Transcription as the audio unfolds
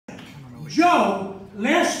Joe,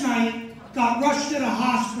 last night, got rushed to the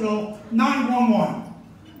hospital, 911.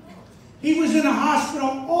 He was in the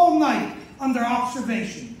hospital all night under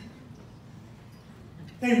observation.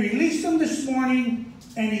 They released him this morning,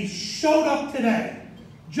 and he showed up today.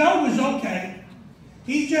 Joe was okay.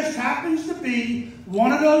 He just happens to be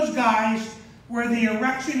one of those guys where the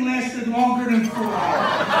erection lasted longer than 4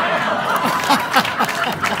 hours.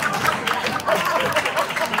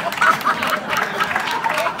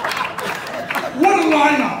 What a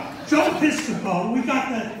lineup. Joe Piscopo.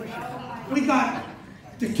 We got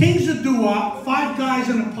the Kings of Doo-Wop, 5 guys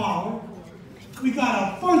in Apollo. We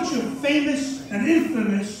got a bunch of famous and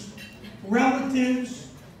infamous relatives,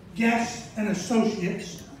 guests, and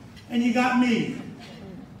associates. And you got me,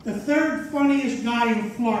 the 3rd funniest guy in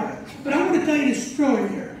Florida. But I'm going to tell you this story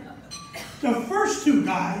here. The first 2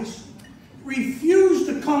 guys refused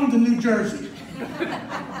to come to New Jersey.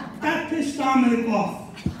 That pissed Dominic off.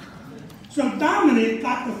 So Dominic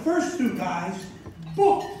got the first 2 guys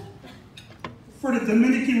booked for the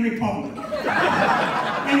Dominican Republic.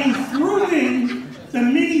 And he threw in the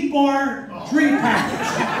mini bar drink package.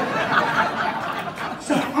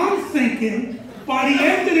 So I'm thinking, by the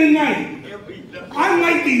end of the night, I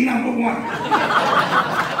might be number 1.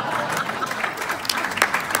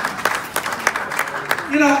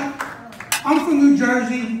 You know, I'm from New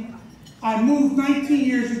Jersey. I moved 19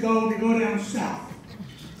 years ago to go down south.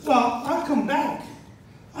 Well, I come back.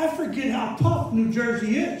 I forget how tough New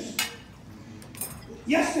Jersey is.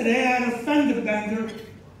 Yesterday, I had a fender bender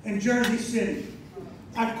in Jersey City.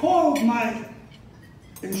 I called my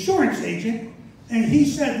insurance agent, and he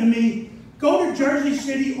said to me, go to Jersey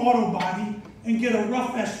City Auto Body and get a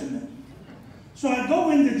rough estimate. So I go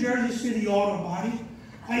into Jersey City Auto Body.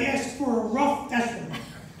 I asked for a rough estimate.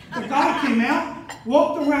 The guy came out,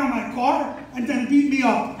 walked around my car, and then beat me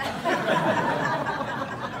up.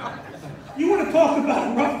 You want to talk about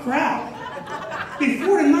a rough crowd?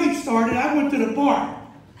 Before the night started, I went to the bar.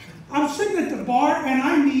 I'm sitting at the bar, and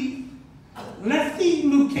I meet Lefty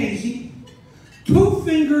Lucchese, Two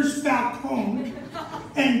Fingers Falcone,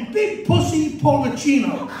 and Big Pussy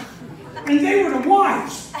Policino. And they were the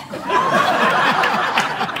wives. And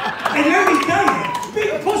let me tell you,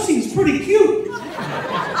 Big Pussy's pretty cute.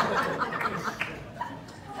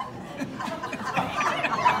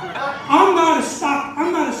 I'm not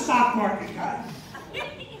a stock market guy.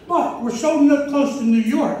 But we're so close to New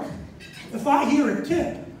York. If I hear a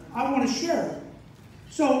tip, I want to share it.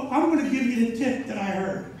 So I'm going to give you the tip that I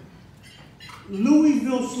heard.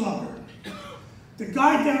 Louisville Slugger. The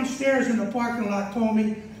guy downstairs in the parking lot told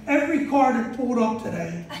me every car that pulled up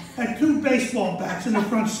today had 2 baseball bats in the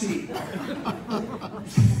front seat.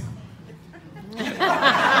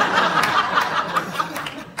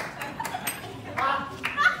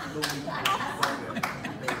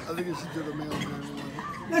 I think you should do the mailman.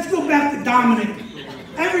 Let's go back to Dominic.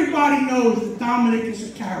 Everybody knows that Dominic is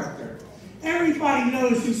a character. Everybody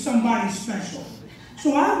knows he's somebody special.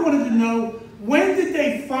 So I wanted to know, when did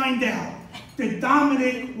they find out that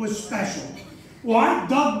Dominic was special? Well, I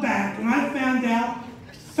dug back and I found out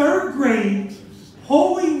 3rd grade,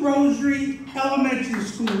 Holy Rosary Elementary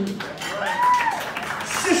School,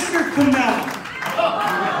 Sister Camilla.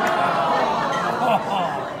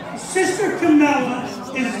 Sister Camilla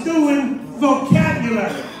is doing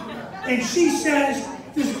vocabulary. And she says,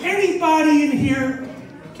 does anybody in here,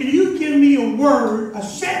 can you give me a word, a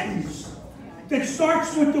sentence, that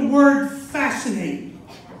starts with the word fascinating?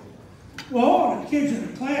 Well, all the kids in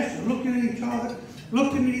the class are looking at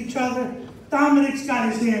each other. Dominic's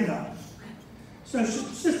got his hand up. So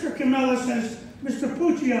Sister Camilla says, Mr.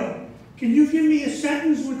 Puccio, can you give me a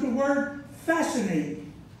sentence with the word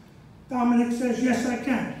fascinating? Dominic says, yes, I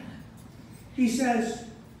can. He says,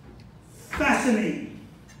 fascinating.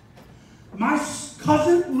 My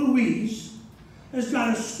cousin Louise has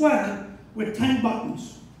got a sweater with 10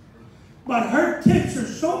 buttons, but her tits are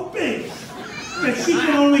so big that she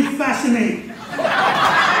can only fascinate.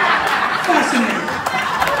 Fascinate.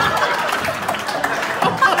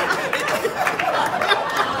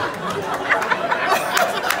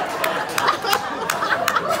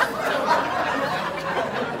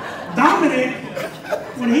 Dominic,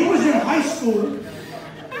 when he was in high school,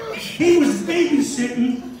 he was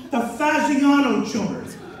babysitting the Faziano children.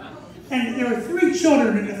 And there are 3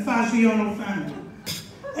 children in the Faziano family.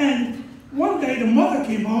 And one day the mother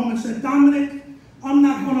came home and said, Dominic, I'm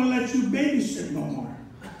not going to let you babysit no more,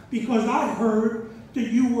 because I heard that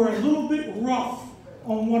you were a little bit rough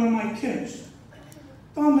on one of my kids.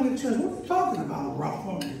 Dominic says, what are you talking about, rough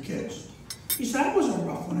on your kids? He said, I wasn't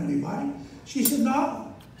rough on anybody. She said,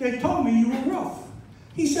 no, they told me you were rough.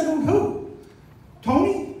 He said, on who?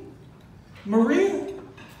 Tony? Maria?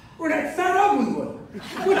 Or that fat ugly one?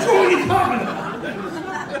 Which one are you talking about?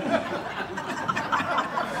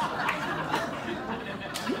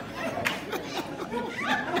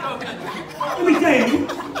 Let me tell you,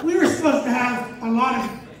 we were supposed to have a lot of,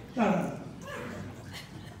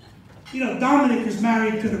 Dominic is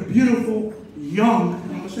married to the beautiful, young,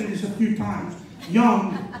 and I'm going to say this a few times,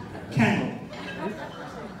 young Kendall.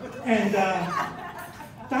 And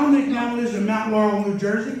Dominic now lives in Mount Laurel, New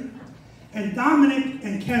Jersey. And Dominic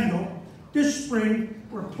and Kendall, this spring,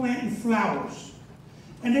 were planting flowers.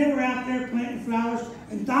 And they were out there planting flowers,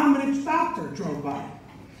 and Dominic's doctor drove by.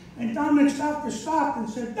 And Dominic's doctor stopped and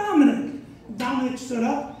said, Dominic. And Dominic stood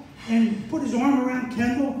up and put his arm around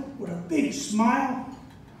Kendall with a big smile.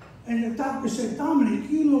 And the doctor said, Dominic,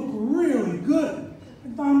 you look really good.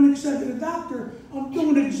 And Dominic said to the doctor, I'm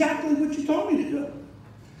doing exactly what you told me to do.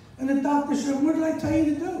 And the doctor said, what did I tell you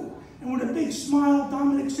to do? And with a big smile,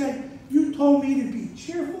 Dominic said, you told me to be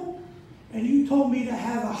cheerful, and you told me to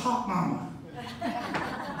have a hot mama.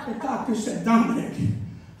 The doctor said, Dominic,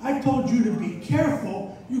 I told you to be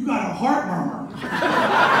careful, you got a heart murmur.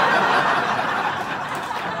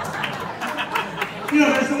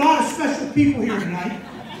 There's a lot of special people here tonight,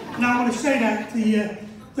 and I want to say that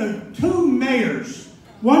the two mayors,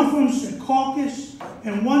 one from Secaucus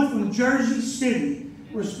and one from Jersey City,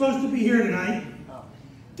 were supposed to be here tonight.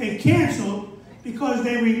 They canceled because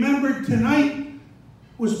they remembered tonight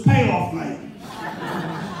was payoff night.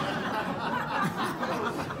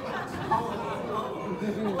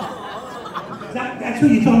 That's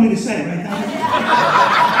what you told me to say, right?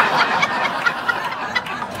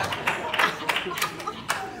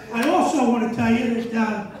 I also want to tell you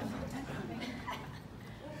that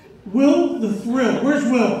Will the Thrill, where's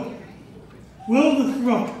Will? Will the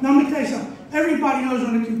Thrill. Now let me tell you something. Everybody knows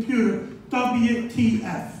on the computer,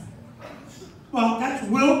 WTF. Well, that's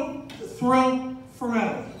Will the Thrill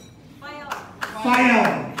Forever.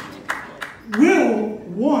 Fiala. Will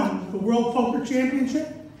won the World Poker Championship,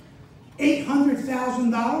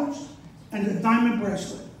 $800,000, and a diamond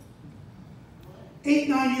bracelet.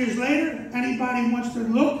 8-9 years later, anybody wants to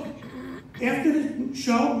look, after the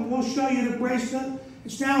show, we'll show you the bracelet.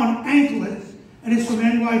 It's now an anklet, and it's from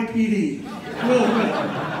NYPD. Will.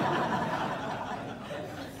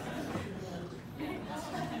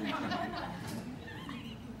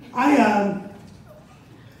 I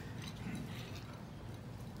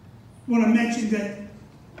want to mention that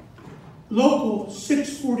Local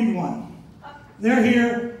 641, they're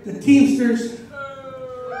here, the Teamsters,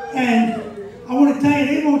 and I want to tell you,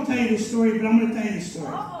 they won't tell you this story, but I'm going to tell you this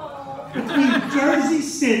story. Between Jersey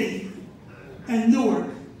City and Newark,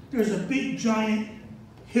 there's a big giant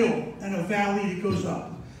hill and a valley that goes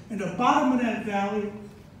up. And the bottom of that valley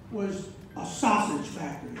was a sausage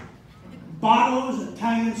factory. Botto's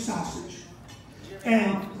Italian Sausage.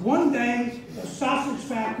 And one day, the sausage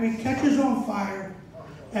factory catches on fire,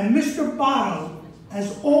 and Mr. Botto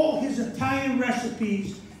has all his Italian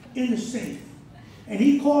recipes in the safe. And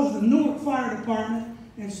he calls the Newark Fire Department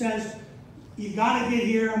and says, you gotta get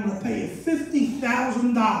here, I'm gonna pay you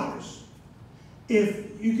 $50,000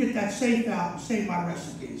 if you get that safe out and save my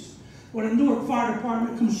recipes. Well, the Newark Fire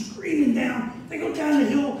Department comes screaming down, they go down the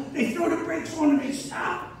hill, they throw the brakes on and they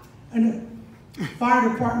stop. And the fire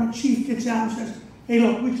department chief gets out and says, hey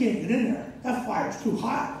look, we can't get in there. That fire's too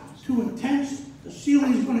hot, it's too intense, the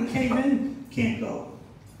ceiling's gonna cave in, can't go.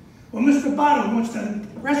 Well, Mr. Botto wants the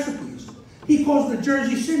recipes. He calls the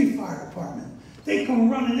Jersey City Fire Department. They come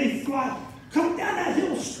running, they fly, come down that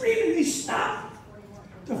hill screaming, they stop.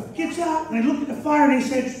 The gets out and they look at the fire and they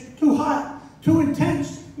say, it's too hot, too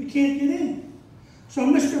intense, we can't get in. So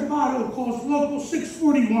Mr. Botto calls Local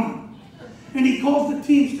 641 and he calls the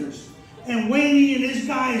Teamsters. And Wayne and his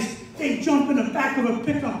guys, they jump in the back of a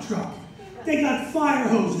pickup truck. They got fire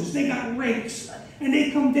hoses, they got rakes, and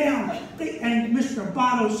they come down. And Mr.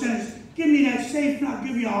 Botto says, give me that safe and I'll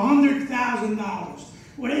give you $100,000.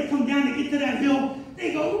 When they come down to get to that hill,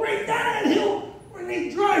 they go right down that hill, and they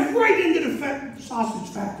drive right into the sausage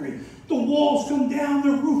factory. The walls come down,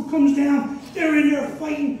 the roof comes down, they're in there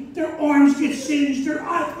fighting, their arms get singed, their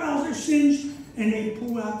eyebrows are singed, and they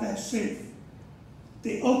pull out that safe.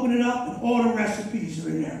 They open it up and all the recipes are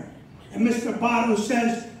in there. And Mr. Botto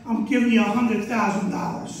says, I'm giving you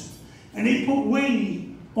 $100,000. And they put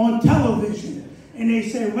Wayne on television and they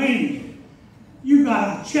say, Wayne, you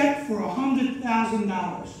got a check for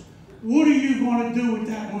 $100,000. What are you going to do with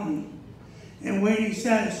that money? And Wayne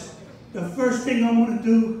says, the first thing I'm going to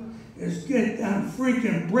do is get them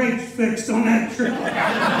freaking brakes fixed on that truck.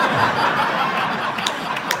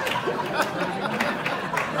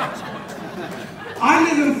 I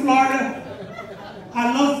live in Florida.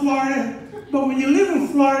 I love Florida. But when you live in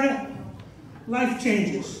Florida, life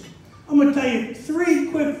changes. I'm going to tell you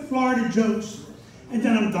 3 quick Florida jokes, and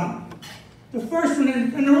then I'm done. The first one,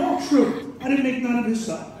 and they're all true. I didn't make none of this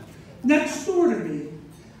up. Next door to me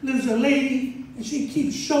lives a lady, and she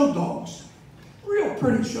keeps show dogs. Real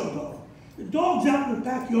pretty show dog. The dog's out in the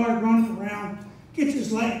backyard running around, gets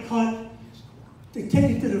his leg cut. They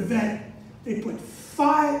take it to the vet. They put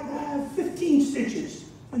 15 stitches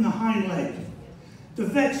in the hind leg. The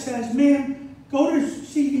vet says, "Ma'am, go to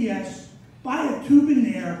CVS, buy a tube of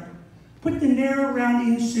Nair, put the Nair around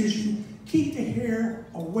the incision, keep the hair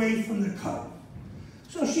away from the cut."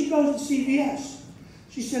 So she goes to CVS.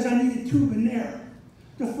 She says, "I need a tube of Nair."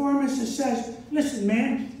 The pharmacist says, "Listen,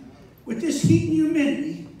 ma'am, with this heat and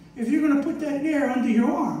humidity, if you're going to put that Nair under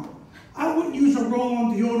your arm, I wouldn't use a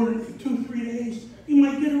roll-on deodorant for 2-3 days. You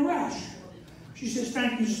might get a rash." She says,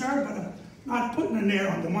 "Thank you, sir, but I'm not putting a Nair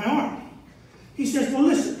under my arm." He says, "Well,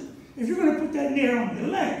 listen, if you're going to put that Nair on your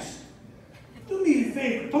legs, do me a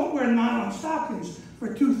favor. Don't wear nylon stockings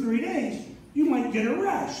for 2-3 days. You might get a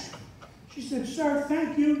rash." She said, "Sir,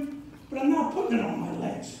 thank you, but I'm not putting it on my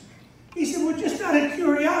legs." He said, "Well, just out of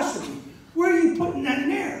curiosity, where are you putting that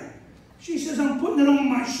Nair?" She says, "I'm putting it on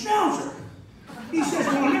my schnauzer." He says,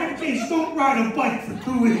 "Well, in that case, don't ride a bike for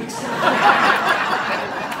 2 weeks."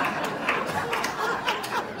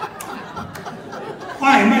 All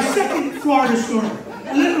right, my second Florida story.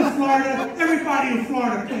 I live in Florida. Everybody in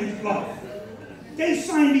Florida plays golf. They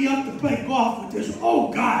signed me up to play golf with this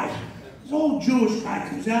old guy. This old Jewish guy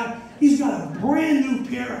comes out. He's got a brand new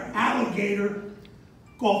pair of alligator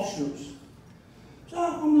golf shoes. So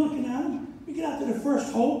I'm looking at him. We get out to the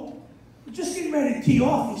first hole. We're just getting ready to tee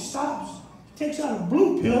off. He stops. He takes out a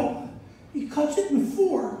blue pill. He cuts it in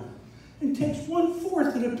 4 and takes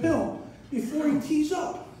 1/4 of the pill before he tees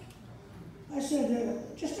up. I said,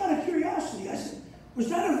 just out of curiosity, I said, "Was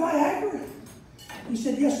that a Viagra?" He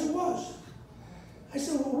said, "Yes, it was." I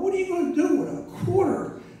said, "Well, what are you going to do with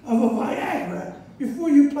 1/4 of a Viagra before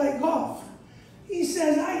you play golf?" He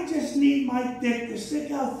says, "I just need my dick to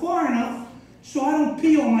stick out far enough so I don't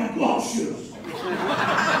pee on my golf shoes."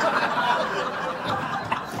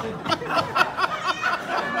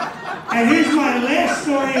 And here's my last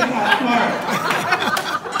story about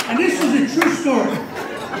Florida. And this is a true story.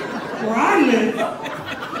 Where I live,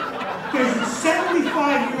 there's a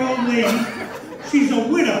 75-year-old lady. She's a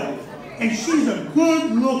widow, and she's a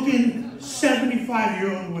good-looking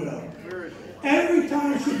 75-year-old widow. Every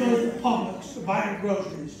time she goes to Publix to buy her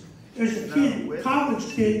groceries, there's a kid, college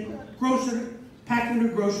kid, packing her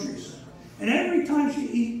groceries. And every time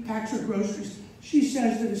she packs her groceries, she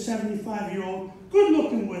says to the 75-year-old,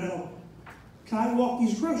 good-looking widow, "Can I walk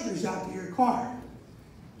these groceries out to your car?"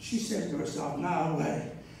 She says to herself, "No way."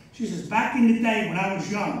 She says, "Back in the day when I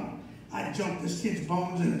was young, I'd jump this kid's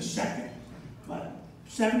bones in a second. But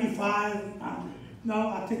 75, no,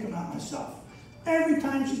 I'll take them out myself." Every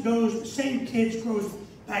time she goes, the same kids goes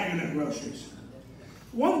bagging her groceries.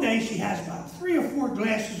 One day she has about 3 or 4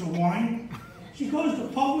 glasses of wine. She goes to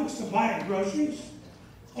Publix to buy her groceries,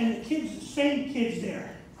 and the same kid's there.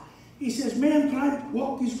 He says, "Ma'am, can I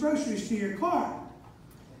walk these groceries to your car?"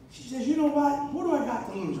 She says, "You know what? What do I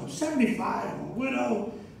got to lose? I'm 75, I'm a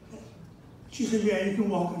widow." She said, "Yeah, you can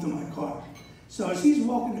walk into my car." So as he's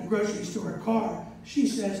walking the groceries to her car, she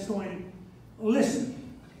says to him, "Listen,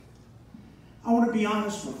 I want to be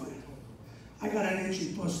honest with you. I got an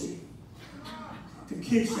itchy pussy." The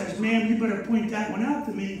kid says, "Ma'am, you better point that one out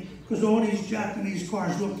to me because all these Japanese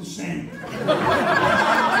cars look the same."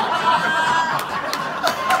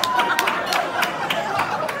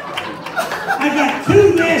 I got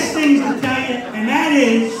 2 last things to tell you, and that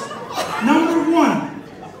is, number 1,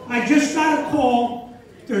 I just got a call.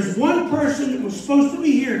 There's one person that was supposed to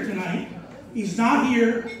be here tonight. He's not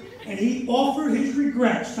here, and he offered his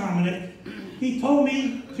regrets, Dominic. He told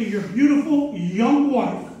me to your beautiful young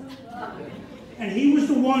wife, and he was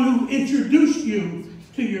the one who introduced you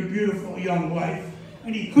to your beautiful young wife,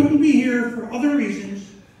 and he couldn't be here for other reasons.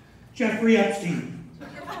 Jeffrey Epstein.